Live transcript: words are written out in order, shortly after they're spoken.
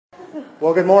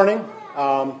Well, good morning.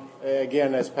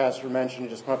 Again, as Pastor mentioned,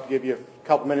 just want to give you a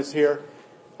couple minutes here.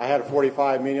 I had a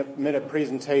 45-minute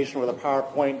presentation with a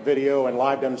PowerPoint video and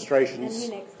live demonstrations.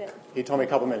 And he nixed it. He told me a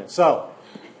couple minutes. So,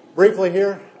 briefly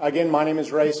here, again, my name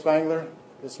is Ray Spangler.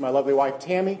 This is my lovely wife,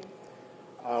 Tammy.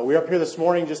 We're up here this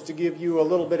morning just to give you a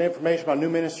little bit of information about a new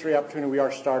ministry opportunity we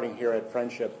are starting here at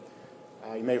Friendship.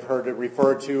 You may have heard it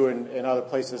referred to in other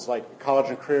places like college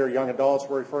and career, young adults.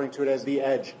 We're referring to it as the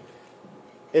edge.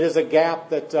 It is a gap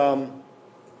that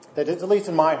is, at least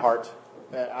in my heart,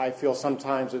 that I feel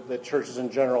sometimes that churches in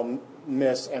general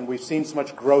miss, and we've seen so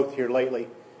much growth here lately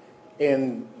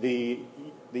in the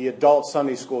adult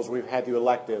Sunday schools. We've had the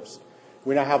electives.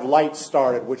 We now have Light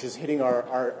started, which is hitting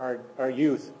our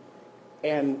youth,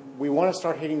 and we want to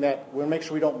start hitting that. We want to make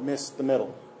sure we don't miss the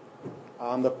middle.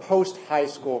 The post-high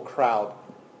school crowd,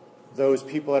 those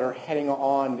people that are heading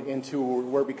on into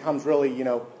where it becomes really,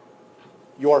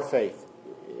 your faith.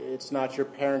 It's not your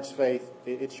parents' faith,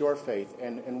 it's your faith.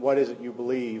 And what is it you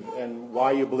believe, and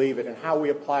why you believe it, and how we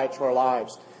apply it to our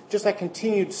lives. Just that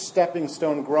continued stepping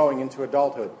stone growing into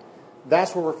adulthood.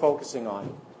 That's what we're focusing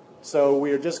on. So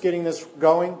we are just getting this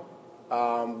going.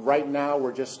 Right now,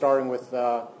 we're just starting with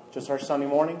just our Sunday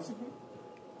mornings.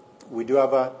 Mm-hmm. We do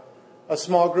have a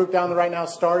small group down there right now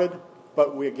started,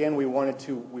 but we want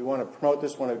to promote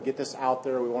this, want to get this out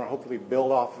there. We want to hopefully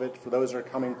build off of it. For those that are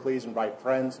coming, please invite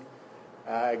friends.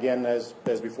 Again, as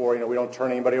before, we don't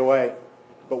turn anybody away,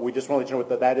 but we just want to let you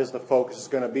know that is the focus is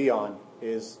going to be on,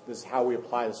 is how we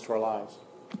apply this to our lives.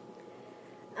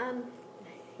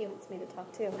 He wants me to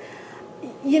talk too.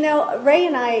 Ray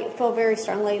and I feel very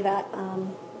strongly that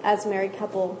as a married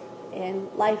couple in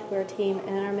life, we're a team,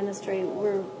 and in our ministry,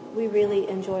 we really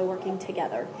enjoy working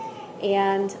together.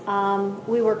 And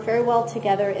we work very well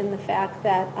together in the fact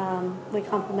that we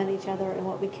complement each other in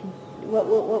what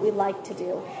we like to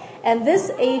do. And this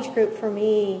age group for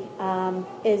me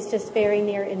is just very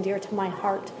near and dear to my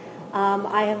heart.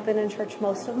 I have been in church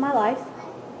most of my life,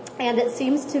 and it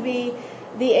seems to be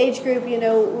the age group,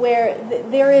 where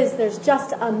there's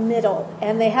just a middle,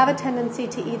 and they have a tendency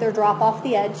to either drop off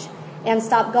the edge and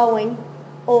stop going,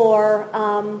 or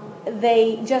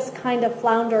they just kind of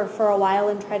flounder for a while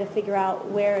and try to figure out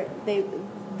where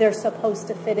they're supposed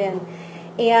to fit in.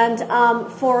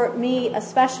 And for me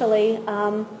especially,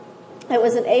 it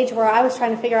was an age where I was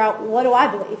trying to figure out, what do I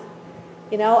believe?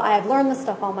 I have learned this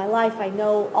stuff all my life. I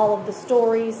know all of the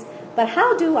stories. But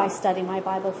how do I study my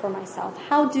Bible for myself?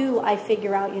 How do I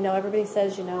figure out, everybody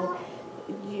says,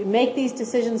 you make these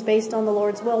decisions based on the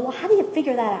Lord's will. Well, how do you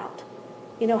figure that out?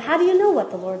 How do you know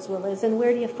what the Lord's will is, and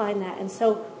where do you find that? And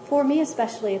so for me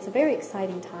especially, it's a very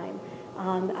exciting time.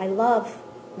 I love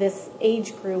this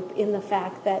age group in the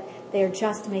fact that they're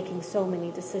just making so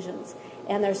many decisions,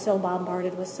 and they're so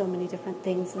bombarded with so many different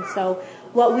things. And so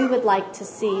what we would like to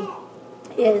see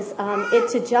is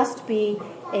it to just be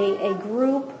a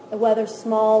group, whether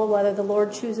small, whether the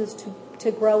Lord chooses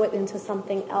to grow it into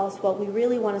something else. What we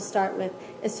really want to start with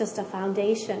is just a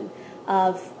foundation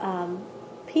of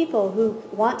people who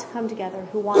want to come together,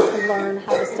 who want to learn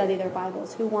how to study their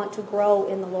Bibles, who want to grow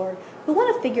in the Lord, who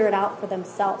want to figure it out for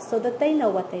themselves so that they know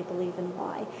what they believe and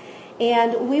why.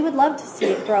 And we would love to see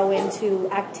it grow into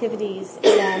activities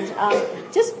and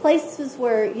just places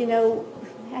where,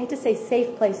 I hate to say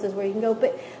safe places where you can go,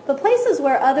 but places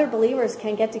where other believers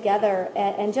can get together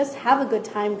and just have a good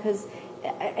time, because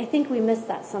I think we miss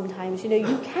that sometimes.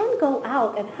 You can go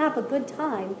out and have a good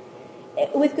time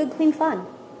with good, clean fun.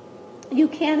 You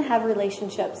can have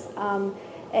relationships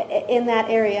in that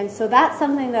area. And so that's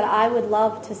something that I would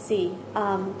love to see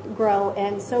grow.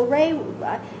 And so Ray,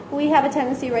 we have a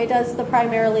tendency, Ray does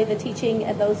primarily the teaching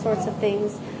and those sorts of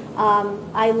things.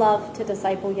 I love to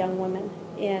disciple young women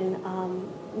in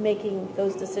making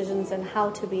those decisions and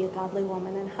how to be a godly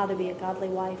woman and how to be a godly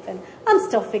wife. And I'm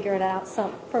still figuring it out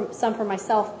some for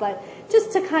myself, but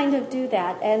just to kind of do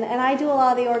that. And I do a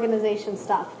lot of the organization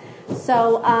stuff.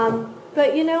 So,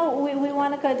 but we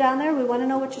want to go down there. We want to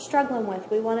know what you're struggling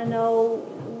with. We want to know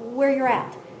where you're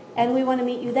at. And we want to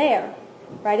meet you there,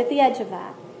 right at the edge of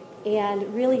that,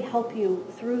 and really help you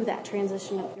through that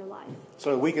transition of your life.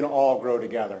 So we can all grow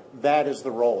together. That is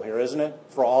the role here, isn't it?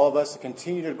 For all of us to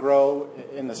continue to grow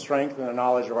in the strength and the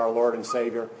knowledge of our Lord and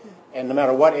Savior. And no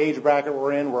matter what age bracket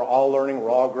we're in, we're all learning, we're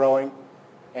all growing.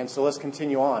 And so let's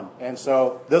continue on. And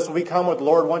so this will become what the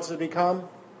Lord wants it to become.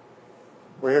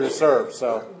 We're here to serve.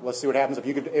 So let's see what happens. If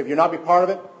you're not be part of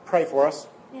it, pray for us.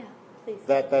 Yeah, please.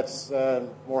 That's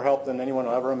more help than anyone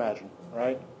will ever imagine,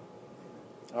 right?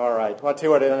 All right. Well, I'll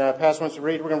tell you what, Pastor wants to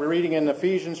read. We're going to be reading in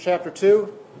Ephesians chapter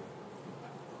 2.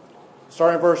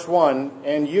 Starting in verse 1,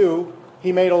 and you,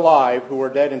 he made alive who were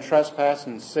dead in trespass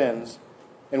and sins,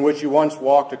 in which you once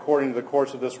walked according to the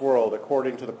course of this world,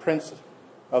 according to the prince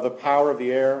of the power of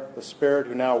the air, the spirit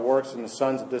who now works in the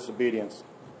sons of disobedience,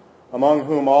 among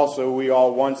whom also we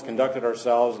all once conducted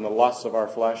ourselves in the lusts of our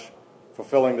flesh,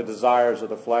 fulfilling the desires of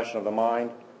the flesh and of the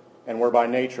mind, and were by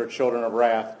nature children of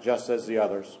wrath, just as the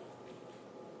others.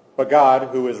 But God,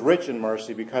 who is rich in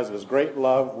mercy because of his great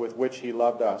love with which he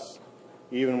loved us,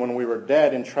 even when we were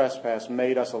dead in trespass,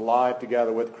 made us alive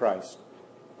together with Christ.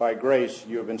 By grace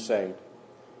you have been saved.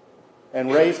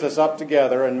 And raised us up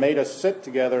together and made us sit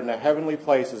together in the heavenly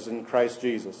places in Christ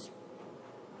Jesus,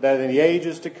 that in the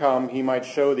ages to come he might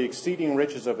show the exceeding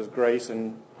riches of his grace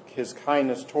and his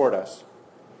kindness toward us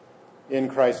in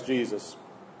Christ Jesus.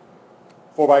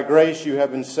 For by grace you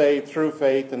have been saved through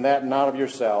faith, and that not of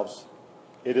yourselves.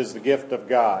 It is the gift of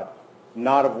God,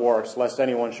 not of works, lest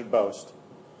anyone should boast.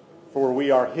 For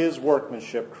we are his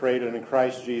workmanship, created in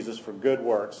Christ Jesus for good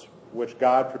works, which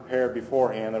God prepared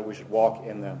beforehand that we should walk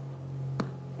in them.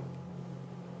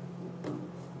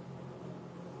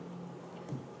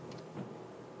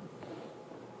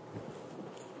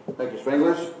 Thank you,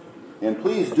 Spanglers. And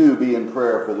please do be in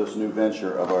prayer for this new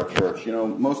venture of our church. You know,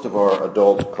 most of our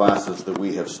adult classes that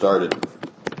we have started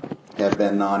have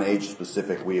been non-age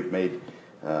specific. We've made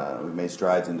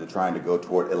strides into trying to go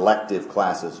toward elective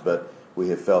classes, but we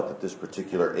have felt that this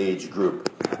particular age group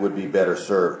would be better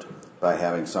served by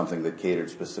having something that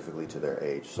catered specifically to their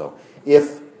age. So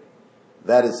if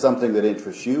that is something that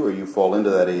interests you or you fall into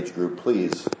that age group,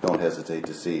 please don't hesitate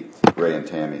to see Ray and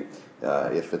Tammy.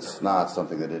 If it's not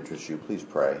something that interests you, please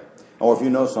pray. Or if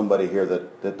you know somebody here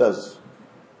that does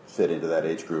fit into that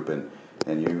age group and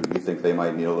you think they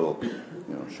might need a little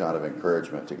shot of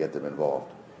encouragement to get them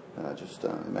involved, just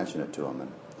mention it to them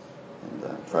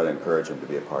and try to encourage them to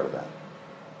be a part of that.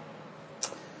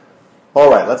 All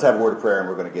right, let's have a word of prayer, and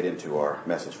we're going to get into our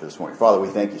message for this morning. Father, we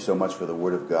thank you so much for the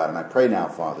Word of God, and I pray now,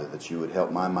 Father, that you would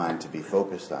help my mind to be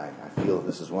focused. I feel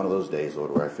this is one of those days,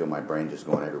 Lord, where I feel my brain just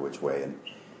going every which way, and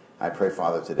I pray,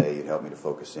 Father, today you'd help me to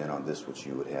focus in on this which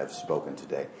you would have spoken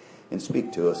today. And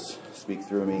speak to us, speak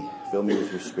through me, fill me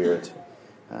with your Spirit.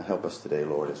 Help us today,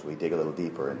 Lord, as we dig a little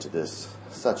deeper into this,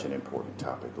 such an important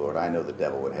topic, Lord. I know the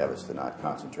devil would have us to not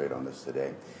concentrate on this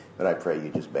today, but I pray you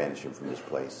just banish him from this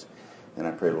place. And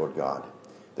I pray, Lord God,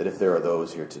 that if there are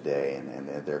those here today, and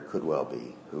there could well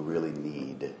be, who really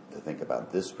need to think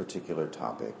about this particular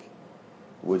topic,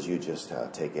 would you just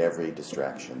take every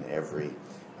distraction, every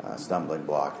stumbling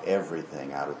block,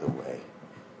 everything out of the way.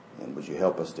 And would you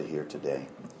help us to hear today?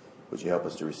 Would you help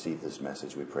us to receive this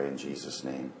message? We pray in Jesus'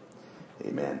 name.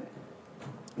 Amen.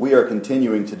 We are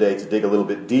continuing today to dig a little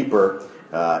bit deeper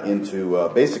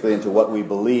into what we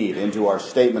believe, into our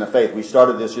statement of faith. We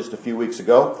started this just a few weeks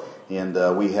ago,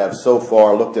 and we have so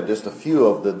far looked at just a few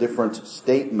of the different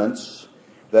statements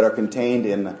that are contained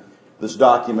in this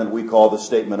document we call the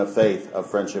Statement of Faith of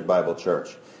Friendship Bible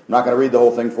Church. I'm not going to read the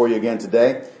whole thing for you again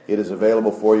today. It is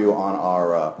available for you on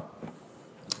our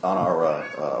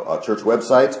church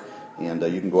website, and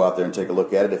you can go out there and take a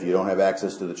look at it. If you don't have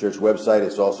access to the church website,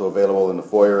 it's also available in the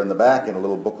foyer in the back in a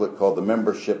little booklet called the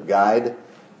Membership Guide.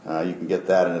 You can get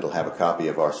that, and it'll have a copy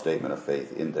of our Statement of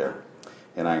Faith in there.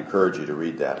 And I encourage you to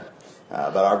read that.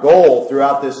 But our goal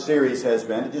throughout this series has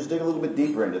been to just dig a little bit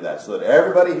deeper into that so that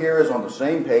everybody here is on the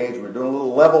same page. We're doing a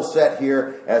little level set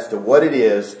here as to what it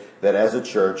is that as a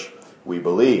church we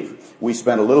believe. We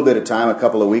spent a little bit of time a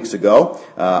couple of weeks ago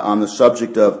on the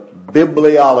subject of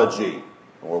bibliology,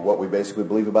 or what we basically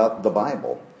believe about the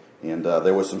Bible. And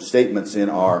there were some statements in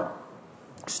our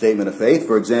Statement of Faith.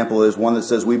 For example, there's one that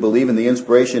says we believe in the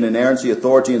inspiration, inerrancy,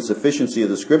 authority, and sufficiency of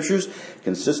the Scriptures,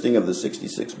 consisting of the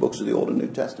 66 books of the Old and New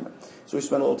Testament. So we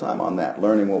spent a little time on that,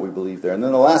 learning what we believe there. And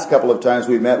then the last couple of times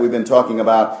we've met, we've been talking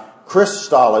about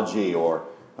Christology, or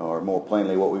more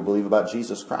plainly, what we believe about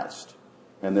Jesus Christ.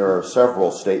 And there are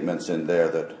several statements in there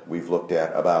that we've looked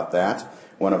at about that.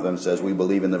 One of them says we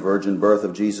believe in the virgin birth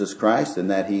of Jesus Christ, and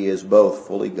that he is both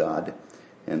fully God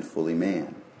and fully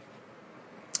man.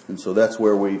 And so that's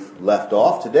where we've left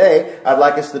off. Today, I'd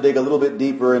like us to dig a little bit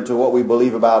deeper into what we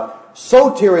believe about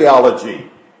soteriology.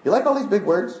 You like all these big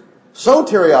words?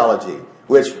 Soteriology,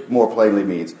 which more plainly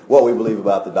means what we believe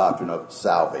about the doctrine of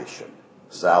salvation.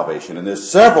 Salvation. And there's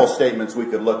several statements we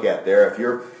could look at there.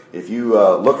 If you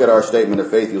look at our statement of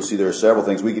faith, you'll see there are several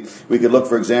things. We could look,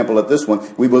 for example, at this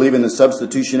one. We believe in the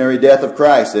substitutionary death of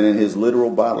Christ and in his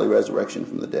literal bodily resurrection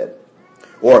from the dead.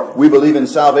 Or we believe in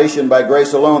salvation by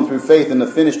grace alone through faith in the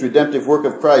finished redemptive work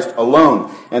of Christ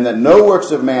alone, and that no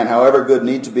works of man, however good,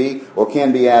 need to be or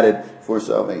can be added for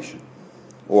salvation.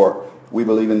 Or we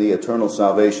believe in the eternal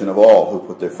salvation of all who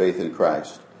put their faith in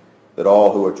Christ, that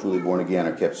all who are truly born again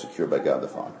are kept secure by God the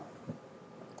Father.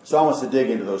 So I want us to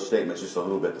dig into those statements just a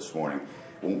little bit this morning.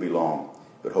 It won't be long,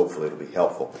 but hopefully it'll be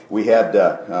helpful. We had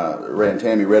Ray and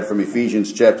Tammy read from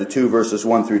Ephesians chapter 2, verses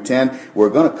 1 through 10. We're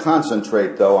going to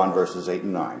concentrate, though, on verses 8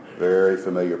 and 9. Very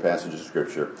familiar passage of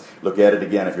Scripture. Look at it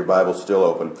again if your Bible's still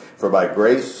open. For by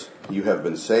grace you have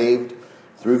been saved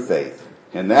through faith,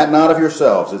 and that not of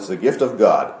yourselves. It's the gift of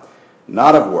God,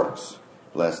 not of works,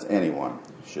 lest anyone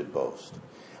should boast.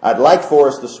 I'd like for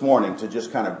us this morning to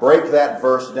just kind of break that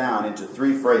verse down into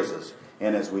three phrases.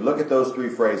 And as we look at those three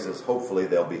phrases, hopefully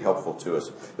they'll be helpful to us.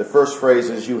 The first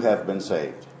phrase is, you have been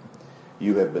saved.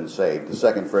 You have been saved. The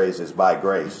second phrase is, by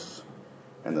grace.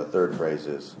 And the third phrase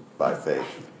is, by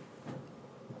faith.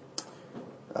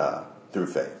 Through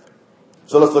faith.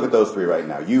 So let's look at those three right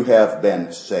now. You have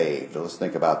been saved. Let's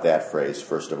think about that phrase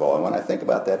first of all. And when I think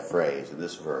about that phrase in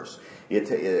this verse,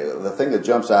 the thing that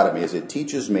jumps out at me is it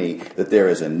teaches me that there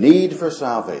is a need for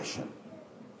salvation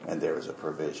and there is a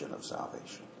provision of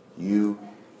salvation. You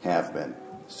have been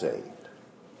saved.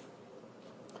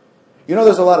 You know,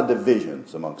 there's a lot of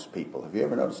divisions amongst people. Have you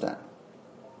ever noticed that?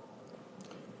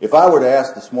 If I were to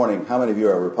ask this morning how many of you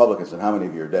are Republicans and how many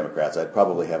of you are Democrats, I'd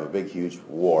probably have a big, huge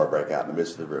war break out in the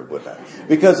midst of the room, wouldn't I?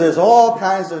 Because there's all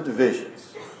kinds of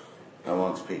divisions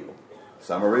amongst people.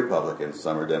 Some are Republicans,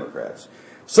 some are Democrats.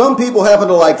 Some people happen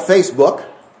to like Facebook.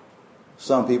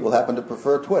 Some people happen to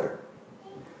prefer Twitter.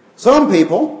 Some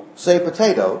people say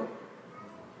potato.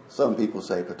 Some people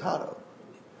say potato.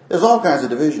 There's all kinds of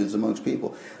divisions amongst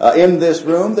people. In this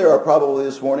room, there are probably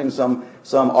this morning some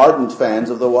ardent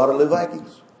fans of the Waterloo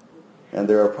Vikings. And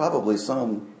there are probably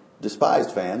some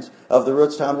despised fans of the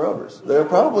Rootstown Rovers. There are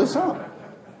probably some.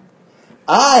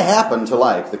 I happen to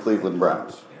like the Cleveland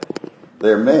Browns.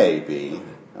 There may be,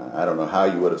 I don't know how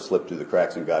you would have slipped through the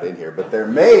cracks and got in here, but there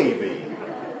may be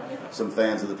some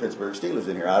fans of the Pittsburgh Steelers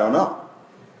in here. I don't know.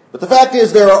 But the fact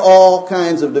is, there are all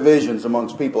kinds of divisions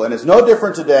amongst people, and it's no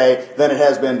different today than it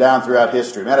has been down throughout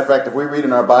history. Matter of fact, if we read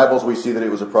in our Bibles, we see that it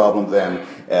was a problem then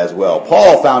as well.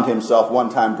 Paul found himself one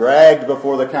time dragged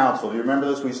before the council. Do you remember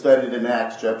this? We studied it in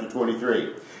Acts chapter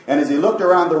 23. And as he looked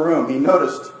around the room, he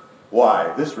noticed,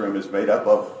 why, this room is made up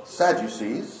of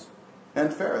Sadducees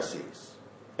and Pharisees.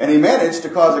 And he managed to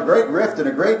cause a great rift and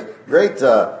a great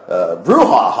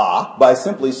brouhaha by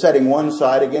simply setting one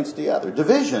side against the other.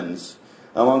 Divisions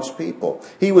amongst people.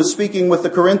 He was speaking with the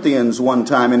Corinthians one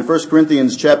time in 1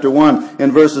 Corinthians chapter 1 in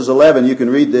verses 11. You can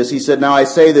read this. He said, now I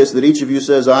say this, that each of you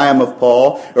says, I am of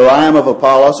Paul, or I am of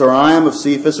Apollos, or I am of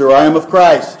Cephas, or I am of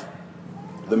Christ.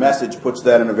 The Message puts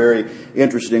that in a very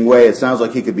interesting way. It sounds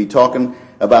like he could be talking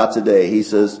about today. He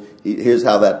says, here's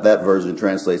how that version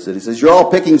translates it. He says, you're all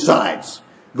picking sides,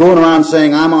 going around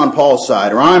saying, I'm on Paul's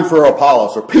side, or I'm for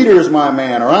Apollos, or Peter is my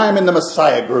man, or I'm in the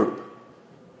Messiah group.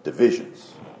 Divisions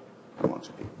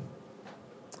amongst people.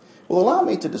 Well, allow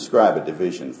me to describe a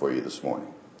division for you this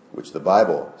morning, which the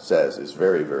Bible says is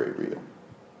very, very real.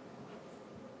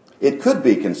 It could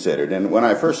be considered, and when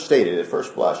I first stated it at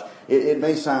first blush, it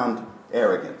may sound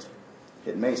arrogant.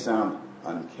 It may sound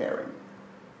uncaring.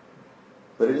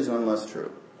 But it is nonetheless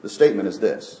true. The statement is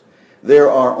this: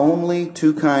 there are only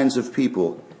two kinds of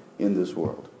people in this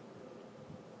world: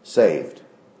 saved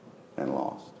and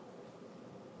lost.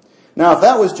 Now, if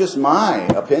that was just my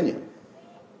opinion,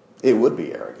 it would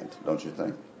be arrogant, don't you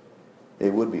think?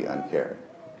 It would be uncaring.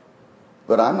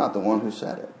 But I'm not the one who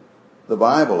said it. The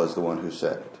Bible is the one who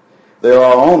said it. There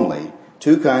are only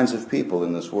two kinds of people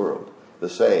in this world: the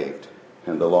saved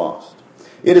and the lost.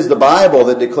 It is the Bible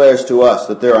that declares to us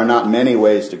that there are not many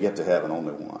ways to get to heaven,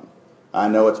 only one. I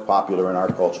know it's popular in our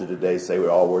culture today to say we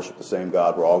all worship the same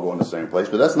God, we're all going to the same place,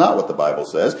 but that's not what the Bible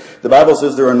says. The Bible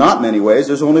says there are not many ways,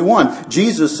 there's only one.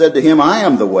 Jesus said to him, I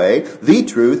am the way, the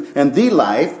truth, and the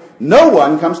life. No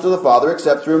one comes to the Father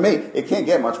except through me. It can't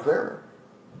get much clearer.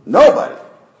 Nobody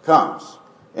comes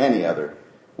any other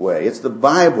way. It's the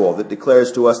Bible that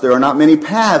declares to us there are not many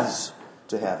paths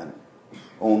to heaven,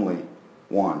 only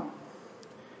one.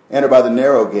 Enter by the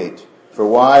narrow gate. For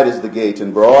wide is the gate,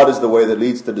 and broad is the way that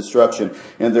leads to destruction,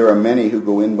 and there are many who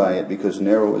go in by it, because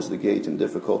narrow is the gate, and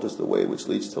difficult is the way which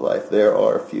leads to life. There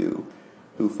are few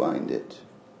who find it.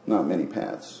 Not many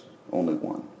paths, only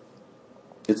one.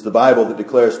 It's the Bible that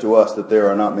declares to us that there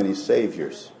are not many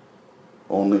saviors,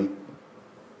 only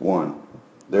one.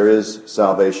 There is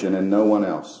salvation in no one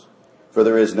else, for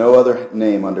there is no other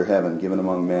name under heaven given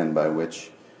among men by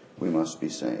which we must be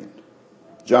saved.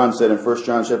 John said in 1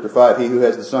 John chapter 5, he who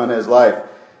has the Son has life.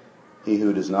 He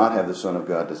who does not have the Son of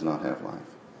God does not have life.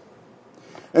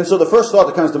 And so the first thought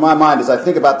that comes to my mind as I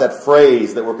think about that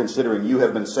phrase that we're considering, you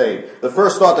have been saved, the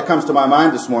first thought that comes to my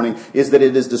mind this morning is that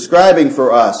it is describing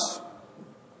for us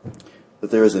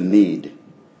that there is a need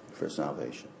for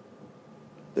salvation.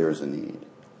 There is a need.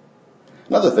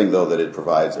 Another thing, though, that it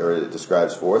provides, or it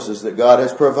describes for us, is that God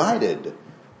has provided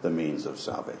the means of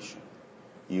salvation.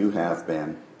 You have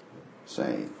been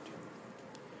saved.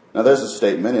 Now, there's a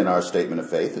statement in our statement of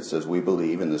faith that says we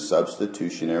believe in the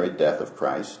substitutionary death of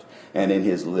Christ and in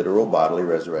his literal bodily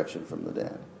resurrection from the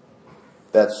dead.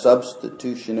 That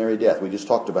substitutionary death, we just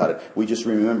talked about it. We just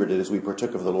remembered it as we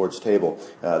partook of the Lord's table.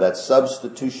 That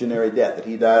substitutionary death, that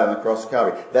he died on the cross of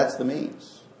Calvary, that's the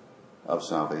means of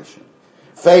salvation.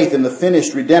 Faith in the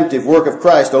finished redemptive work of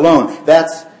Christ alone,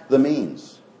 that's the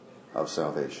means of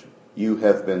salvation. You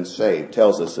have been saved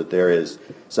tells us that there is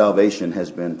salvation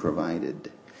has been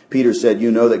provided. Peter said,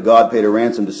 you know that God paid a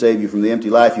ransom to save you from the empty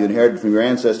life you inherited from your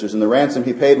ancestors, and the ransom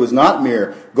he paid was not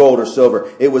mere gold or silver.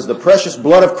 It was the precious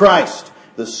blood of Christ,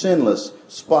 the sinless,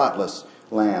 spotless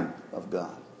Lamb of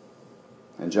God.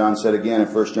 And John said again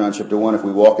in 1 John chapter 1, if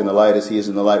we walk in the light as he is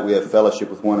in the light, we have fellowship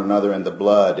with one another, and the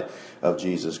blood of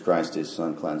Jesus Christ, his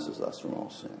Son, cleanses us from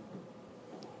all sin.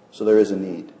 So there is a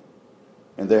need.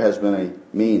 And there has been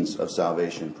a means of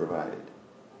salvation provided.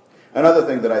 Another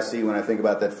thing that I see when I think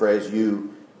about that phrase,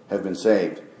 you have been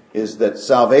saved, is that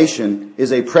salvation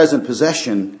is a present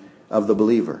possession of the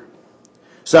believer.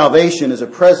 Salvation is a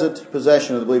present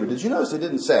possession of the believer. Did you notice it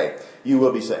didn't say, you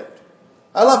will be saved?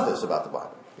 I love this about the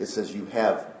Bible. It says, you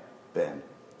have been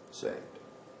saved.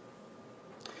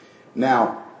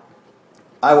 Now,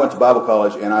 I went to Bible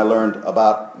college and I learned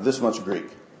about this much Greek.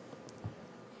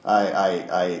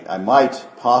 I might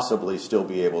possibly still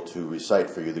be able to recite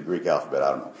for you the Greek alphabet.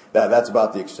 I don't know. That's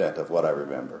about the extent of what I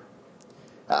remember.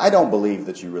 I don't believe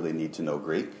that you really need to know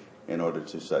Greek in order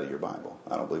to study your Bible.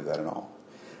 I don't believe that at all.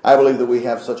 I believe that we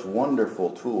have such wonderful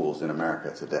tools in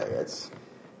America today.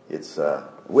 It's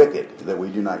wicked that we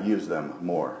do not use them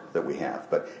more than we have.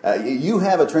 But you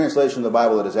have a translation of the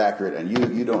Bible that is accurate, and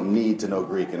you don't need to know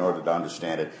Greek in order to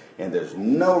understand it. And there's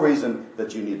no reason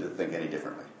that you need to think any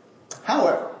differently.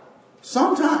 However,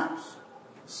 sometimes,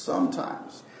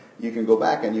 you can go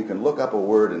back and you can look up a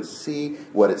word and see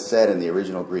what it said in the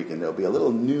original Greek, and there'll be a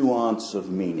little nuance of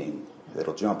meaning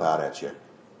that'll jump out at you.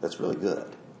 That's really good.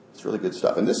 It's really good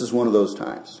stuff. And this is one of those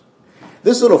times.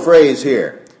 This little phrase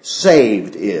here,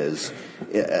 saved, is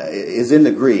in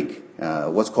the Greek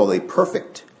what's called a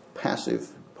perfect passive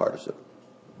participle.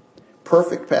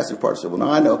 Perfect passive participle.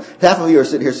 Now, I know half of you are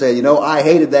sitting here saying, I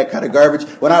hated that kind of garbage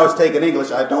when I was taking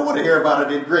English. I don't want to hear about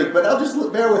it in Greek, but I'll just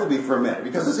bear with me for a minute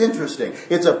because it's interesting.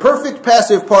 It's a perfect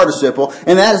passive participle,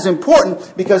 and that is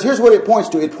important because here's what it points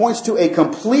to. It points to a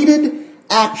completed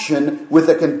action with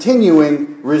a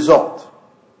continuing result.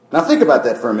 Now, think about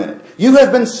that for a minute. You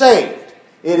have been saved.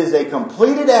 It is a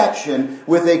completed action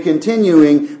with a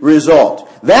continuing result.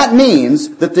 That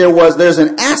means that there's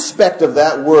an aspect of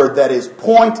that word that is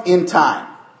point in time.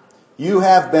 You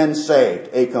have been saved.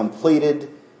 A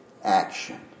completed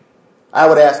action. I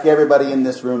would ask everybody in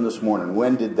this room this morning,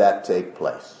 when did that take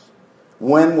place?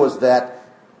 When was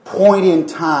that point in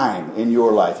time in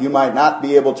your life? You might not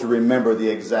be able to remember the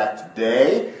exact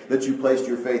day that you placed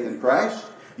your faith in Christ.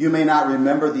 You may not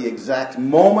remember the exact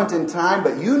moment in time,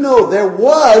 but you know there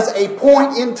was a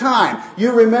point in time.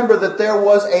 You remember that there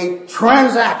was a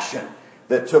transaction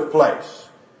that took place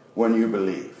when you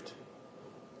believed.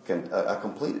 A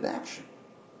completed action.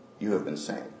 You have been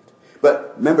saved.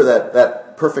 But remember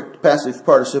that perfect passive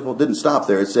participle didn't stop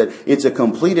there. It said it's a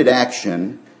completed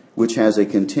action which has a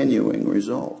continuing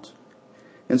result.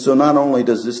 And so not only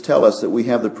does this tell us that we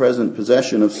have the present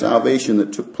possession of salvation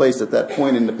that took place at that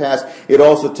point in the past, it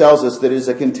also tells us that it is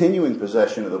a continuing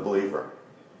possession of the believer.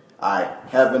 I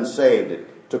have been saved.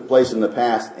 It took place in the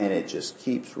past, and it just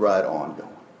keeps right on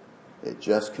going. It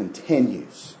just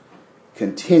continues.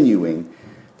 Continuing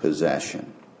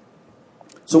possession.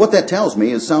 So what that tells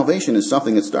me is salvation is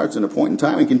something that starts in a point in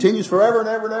time and continues forever and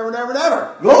ever and ever and ever and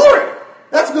ever. Glory!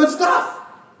 That's good stuff.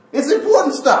 It's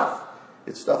important stuff.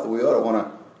 It's stuff that we ought to want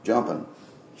to jump and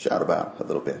shout about a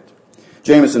little bit.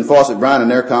 Jameson, Fawcett, Brown in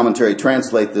their commentary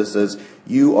translate this as,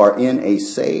 you are in a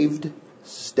saved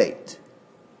state.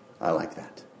 I like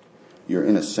that. You're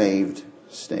in a saved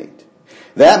state.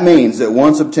 That means that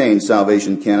once obtained,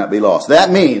 salvation cannot be lost. That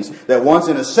means that once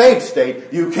in a saved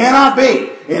state, you cannot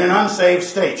be in an unsaved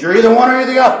state. You're either one or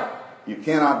you're the other. You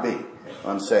cannot be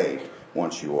unsaved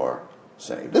once you are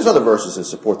saved. There's other verses that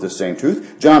support this same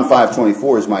truth. John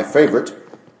 5:24 is my favorite.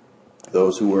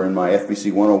 Those who were in my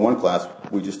FBC 101 class,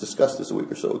 we just discussed this a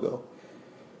week or so ago.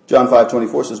 John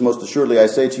 5:24 says, most assuredly I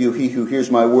say to you, he who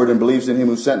hears my word and believes in him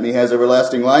who sent me has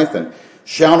everlasting life and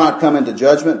shall not come into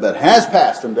judgment, but has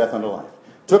passed from death unto life.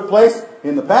 Took place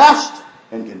in the past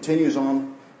and continues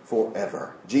on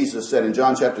forever. Jesus said in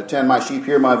John chapter 10, "My sheep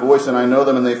hear my voice, and I know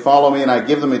them, and they follow me, and I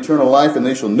give them eternal life, and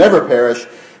they shall never perish,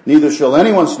 neither shall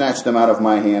anyone snatch them out of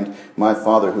my hand. My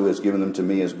Father who has given them to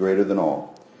me is greater than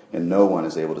all, and no one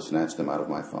is able to snatch them out of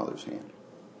my Father's hand."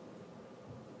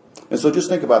 And so just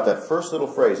think about that first little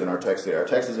phrase in our text there. Our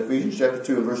text is Ephesians chapter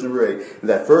 2 and verse number 8.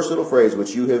 That first little phrase,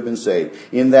 which you have been saved.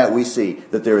 In that we see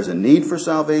that there is a need for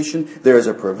salvation, there is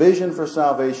a provision for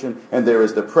salvation, and there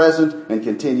is the present and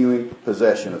continuing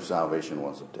possession of salvation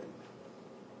once obtained.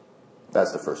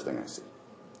 That's the first thing I see.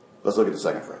 Let's look at the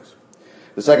second phrase.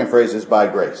 The second phrase is by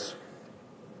grace.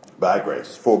 By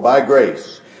grace. For by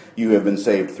grace you have been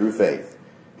saved through faith,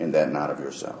 and that not of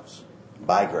yourselves.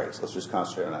 By grace. Let's just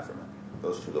concentrate on that for a minute.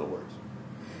 Those two little words.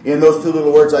 In those two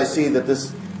little words, I see that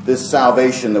this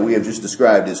salvation that we have just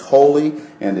described is wholly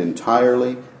and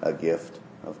entirely a gift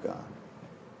of God.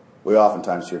 We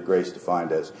oftentimes hear grace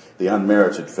defined as the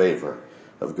unmerited favor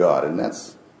of God, and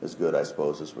that's as good, I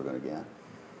suppose, as we're going to get.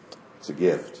 It's a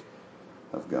gift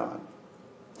of God.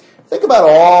 Think about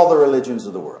all the religions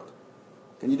of the world.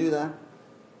 Can you do that?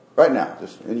 Right now,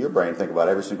 just in your brain, think about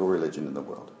every single religion in the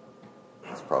world.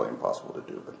 It's probably impossible to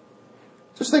do, but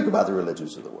just think about the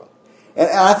religions of the world. And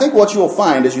I think what you'll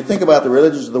find as you think about the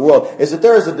religions of the world is that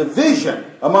there is a division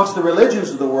amongst the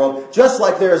religions of the world, just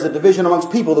like there is a division amongst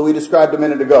people that we described a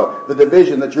minute ago. The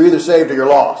division that you're either saved or you're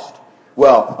lost.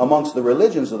 Well, amongst the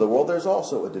religions of the world, there's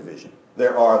also a division.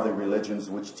 There are the religions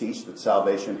which teach that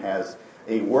salvation has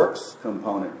a works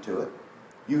component to it.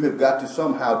 You have got to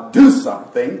somehow do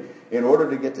something in order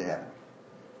to get to heaven.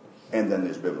 And then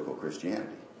there's biblical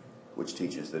Christianity, which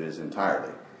teaches that it is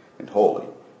entirely and wholly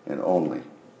and only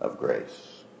of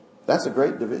grace. That's a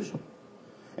great division.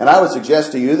 And I would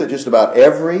suggest to you that just about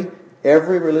every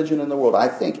religion in the world, I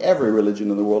think every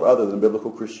religion in the world other than biblical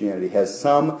Christianity, has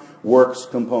some works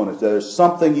components. There's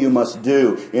something you must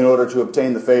do in order to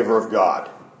obtain the favor of God.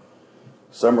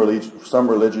 Some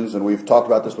religions, and we've talked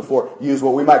about this before, use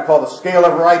what we might call the scale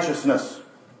of righteousness.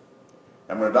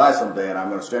 I'm going to die someday and I'm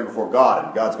going to stand before God,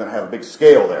 and God's going to have a big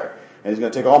scale there. And he's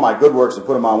going to take all my good works and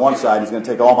put them on one side. He's going to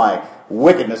take all my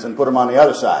wickedness and put them on the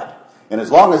other side. And as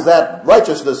long as that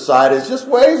righteousness side just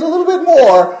weighs a little bit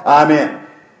more, I'm in.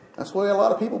 That's the way a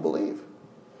lot of people believe.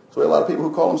 That's the way a lot of people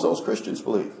who call themselves Christians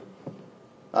believe.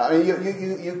 I mean,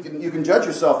 you can judge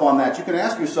yourself on that. You can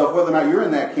ask yourself whether or not you're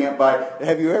in that camp by,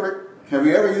 have you ever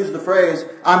used the phrase,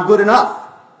 "I'm good enough"?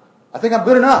 I think I'm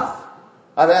good enough.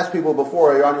 I've asked people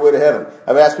before, "Are you on your way to heaven?"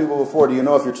 I've asked people before, "Do you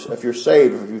know if you're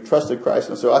saved, if you've trusted Christ?"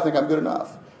 And so I think I'm good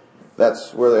enough.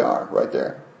 That's where they are, right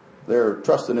there. They're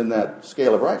trusting in that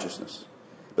scale of righteousness.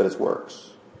 But it's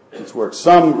works. It's works.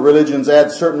 Some religions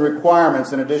add certain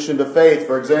requirements in addition to faith.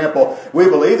 For example, we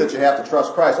believe that you have to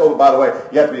trust Christ. Oh, but by the way,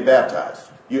 you have to be baptized.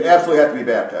 You absolutely have to be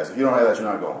baptized. If you don't have that,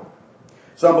 you're not going.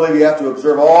 Some believe you have to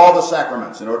observe all the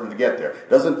sacraments in order to get there.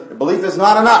 Belief is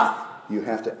not enough. You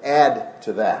have to add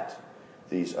to that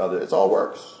it's all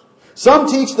works. Some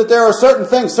teach that there are certain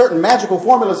things, certain magical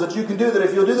formulas that you can do, that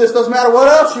if you'll do this, doesn't matter what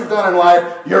else you've done in life,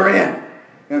 you're in.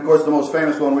 And of course, the most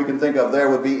famous one we can think of there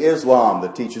would be Islam,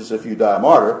 that teaches if you die a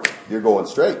martyr, you're going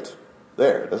straight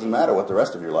there. It doesn't matter what the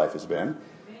rest of your life has been.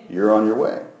 You're on your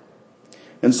way.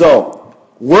 And so,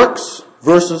 works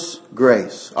versus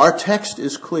grace. Our text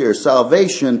is clear.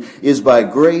 Salvation is by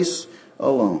grace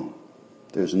alone.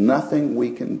 There's nothing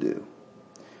we can do.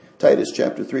 Titus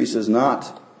chapter 3 says,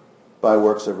 "Not by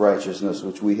works of righteousness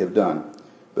which we have done,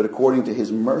 but according to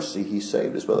his mercy he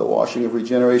saved us by the washing of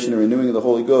regeneration and renewing of the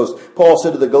Holy Ghost." Paul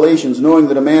said to the Galatians, "Knowing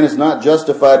that a man is not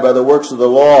justified by the works of the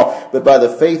law, but by the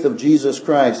faith of Jesus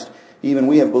Christ. Even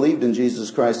we have believed in Jesus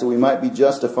Christ, that we might be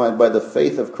justified by the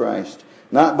faith of Christ,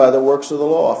 not by the works of the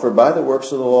law. For by the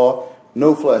works of the law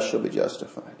no flesh shall be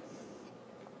justified."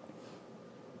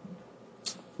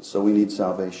 So we need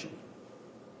salvation.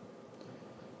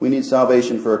 We need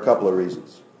salvation for a couple of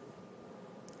reasons.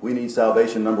 We need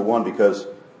salvation, number one, because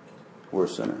we're a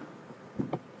sinner.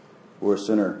 We're a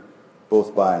sinner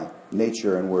both by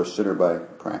nature and we're a sinner by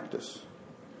practice.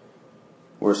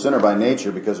 We're a sinner by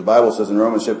nature because the Bible says in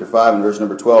Romans chapter 5 and verse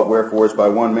number 12, "Wherefore as by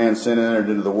one man sin entered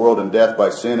into the world, and death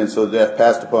by sin, and so death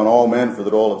passed upon all men, for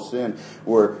that all have sinned."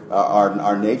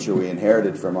 Our nature we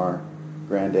inherited from our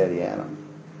granddaddy Adam.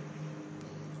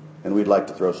 And we'd like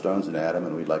to throw stones at Adam,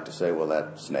 and we'd like to say, well,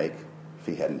 that snake, if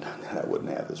he hadn't done that, I wouldn't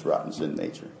have this rotten sin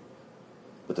nature.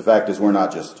 But the fact is, we're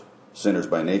not just sinners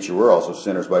by nature, we're also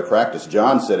sinners by practice.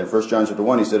 John said in 1 John chapter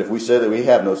 1, he said, "If we say that we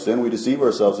have no sin, we deceive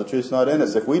ourselves, the truth's not in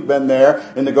us." If we'd been there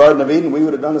in the Garden of Eden, we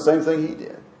would have done the same thing he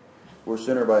did. We're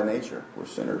sinner by nature. We're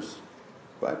sinners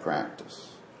by practice.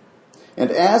 And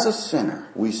as a sinner,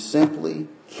 we simply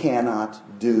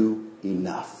cannot do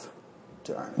enough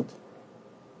to earn it.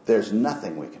 There's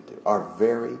nothing we can do. Our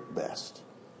very best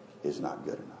is not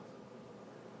good enough.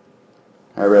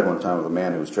 I read one time of a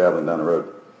man who was traveling down the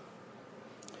road.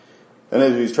 And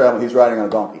as he's traveling, he's riding on a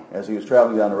donkey. As he was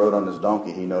traveling down the road on his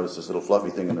donkey, he noticed this little fluffy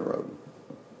thing in the road.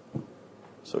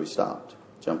 So he stopped,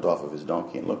 jumped off of his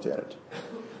donkey and looked at it.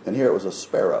 And here it was a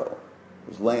sparrow. It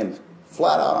was laying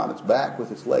flat out on its back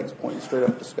with its legs pointing straight up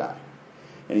at the sky.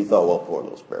 And he thought, well, poor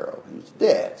little sparrow. He's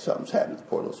dead. Something's happened to the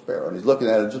poor little sparrow. And he's looking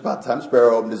at it. Just about the time the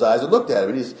sparrow opened his eyes and looked at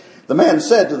him. And the man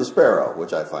said to the sparrow,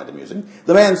 which I find amusing,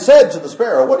 the man said to the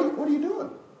sparrow, what are you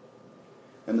doing?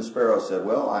 And the sparrow said,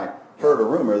 well, I heard a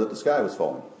rumor that the sky was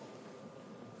falling.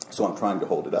 So I'm trying to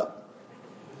hold it up.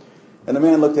 And the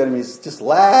man looked at him, he just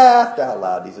laughed out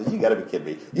loud. He said, you gotta be kidding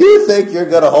me. You think you're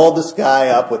gonna hold the sky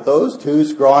up with those two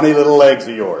scrawny little legs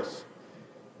of yours?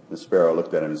 The sparrow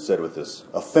looked at him and said with this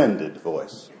offended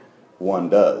voice, one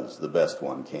does the best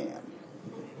one can.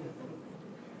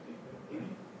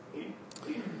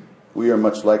 We are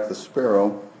much like the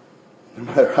sparrow. No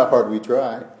matter how hard we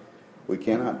try, we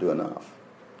cannot do enough.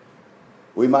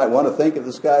 We might want to think if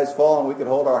the sky's falling, we could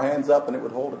hold our hands up and it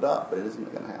would hold it up, but it isn't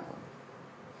going to happen.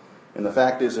 And the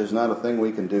fact is, there's not a thing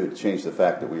we can do to change the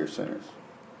fact that we are sinners.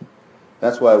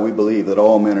 That's why we believe that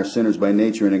all men are sinners by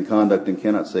nature and in conduct and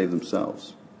cannot save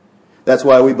themselves. That's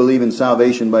why we believe in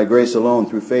salvation by grace alone,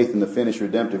 through faith in the finished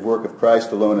redemptive work of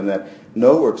Christ alone, and that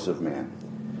no works of man,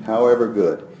 however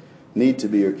good, need to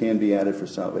be or can be added for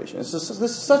salvation. This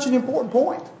is such an important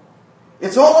point.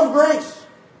 It's all of grace.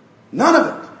 None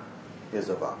of it is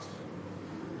of us.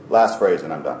 Last phrase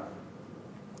and I'm done.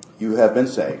 You have been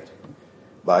saved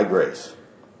by grace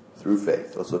through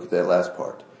faith. Let's look at that last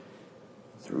part.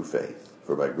 Through faith.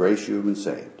 For by grace you have been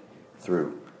saved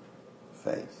through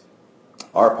faith.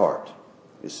 Our part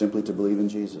is simply to believe in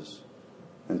Jesus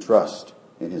and trust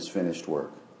in his finished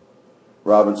work.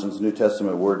 Robinson's New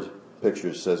Testament word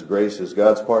picture says grace is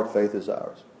God's part, faith is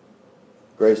ours.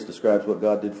 Grace describes what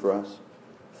God did for us.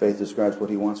 Faith describes what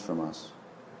he wants from us.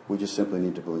 We just simply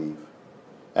need to believe.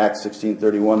 Acts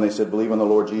 16:31, they said, believe on the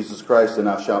Lord Jesus Christ and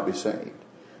thou shalt be saved.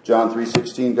 John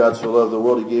 3:16, God so loved the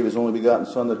world, he gave his only begotten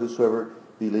Son, that whosoever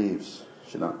believes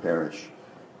should not perish,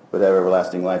 but have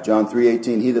everlasting life. John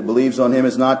 3:18, he that believes on him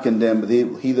is not condemned, but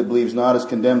he that believes not is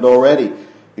condemned already,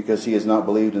 because he has not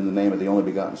believed in the name of the only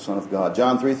begotten Son of God.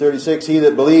 John 3:36, he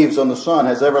that believes on the Son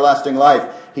has everlasting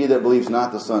life. He that believes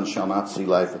not the Son shall not see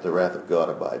life, but the wrath of God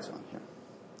abides on him.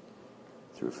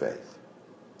 Through faith.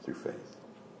 Through faith.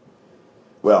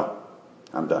 Well,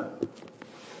 I'm done.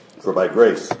 For by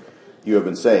grace you have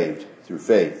been saved through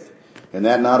faith, and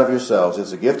that not of yourselves.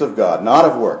 It's a gift of God, not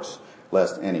of works,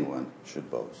 lest anyone should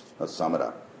boast. Let's sum it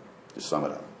up. Just sum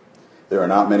it up. There are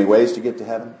not many ways to get to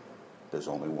heaven. There's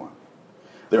only one.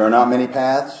 There are not many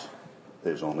paths.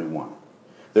 There's only one.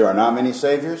 There are not many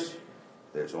saviors.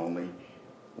 There's only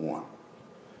one.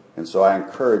 And so I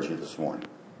encourage you this morning,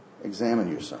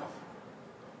 examine yourself.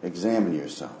 Examine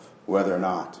yourself, whether or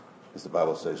not, as the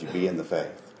Bible says, you be in the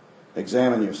faith.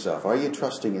 Examine yourself. Are you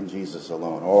trusting in Jesus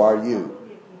alone? Or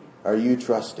are you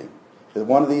trusting that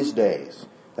one of these days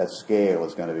that scale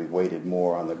is going to be weighted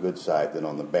more on the good side than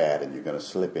on the bad, and you're going to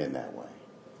slip in that way?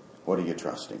 What are you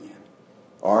trusting in?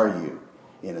 Are you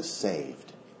in a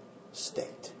saved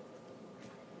state?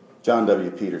 John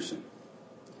W. Peterson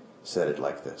said it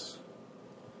like this.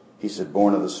 He said,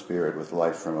 born of the Spirit with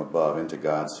life from above into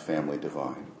God's family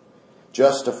divine,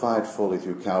 justified fully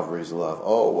through Calvary's love.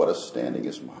 Oh, what a standing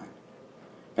is mine.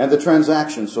 And the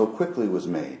transaction so quickly was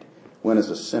made, when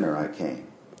as a sinner I came,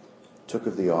 took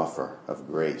of the offer of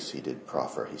grace he did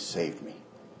proffer. He saved me.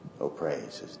 Oh,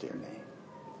 praise his dear name.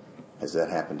 Has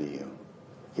that happened to you?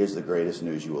 Here's the greatest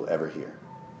news you will ever hear.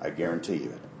 I guarantee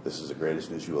you it. This is the greatest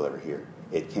news you will ever hear.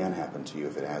 It can happen to you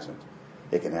if it hasn't.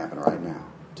 It can happen right now,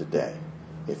 today,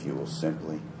 if you will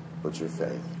simply put your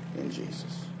faith in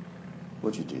Jesus.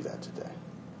 Would you do that today?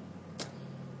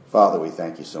 Father, we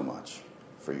thank you so much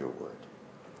for your word.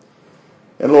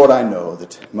 And Lord, I know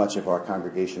that much of our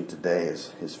congregation today is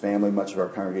his family. Much of our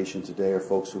congregation today are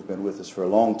folks who've been with us for a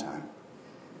long time.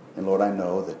 And Lord, I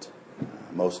know that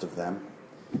most of them,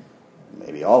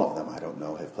 maybe all of them, I don't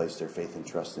know, have placed their faith and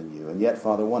trust in you. And yet,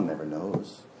 Father, one never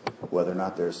knows whether or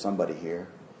not there's somebody here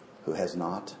who has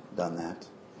not done that.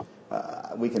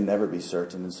 We can never be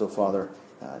certain. And so, Father,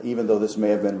 even though this may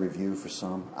have been review for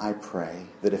some, I pray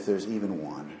that if there's even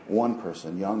one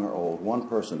person, young or old, one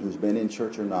person who's been in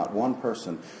church or not, one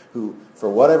person who, for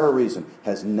whatever reason,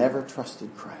 has never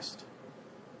trusted Christ.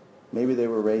 Maybe they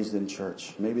were raised in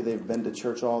church. Maybe they've been to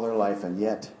church all their life, and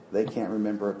yet they can't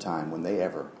remember a time when they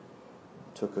ever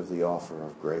took of the offer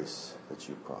of grace that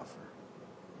you proffer.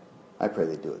 I pray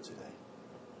they do it today.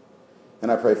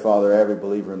 And I pray, Father, every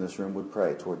believer in this room would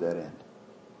pray toward that end.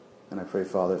 And I pray,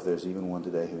 Father, if there's even one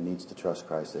today who needs to trust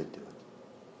Christ, they'd do it.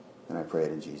 And I pray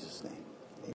it in Jesus' name.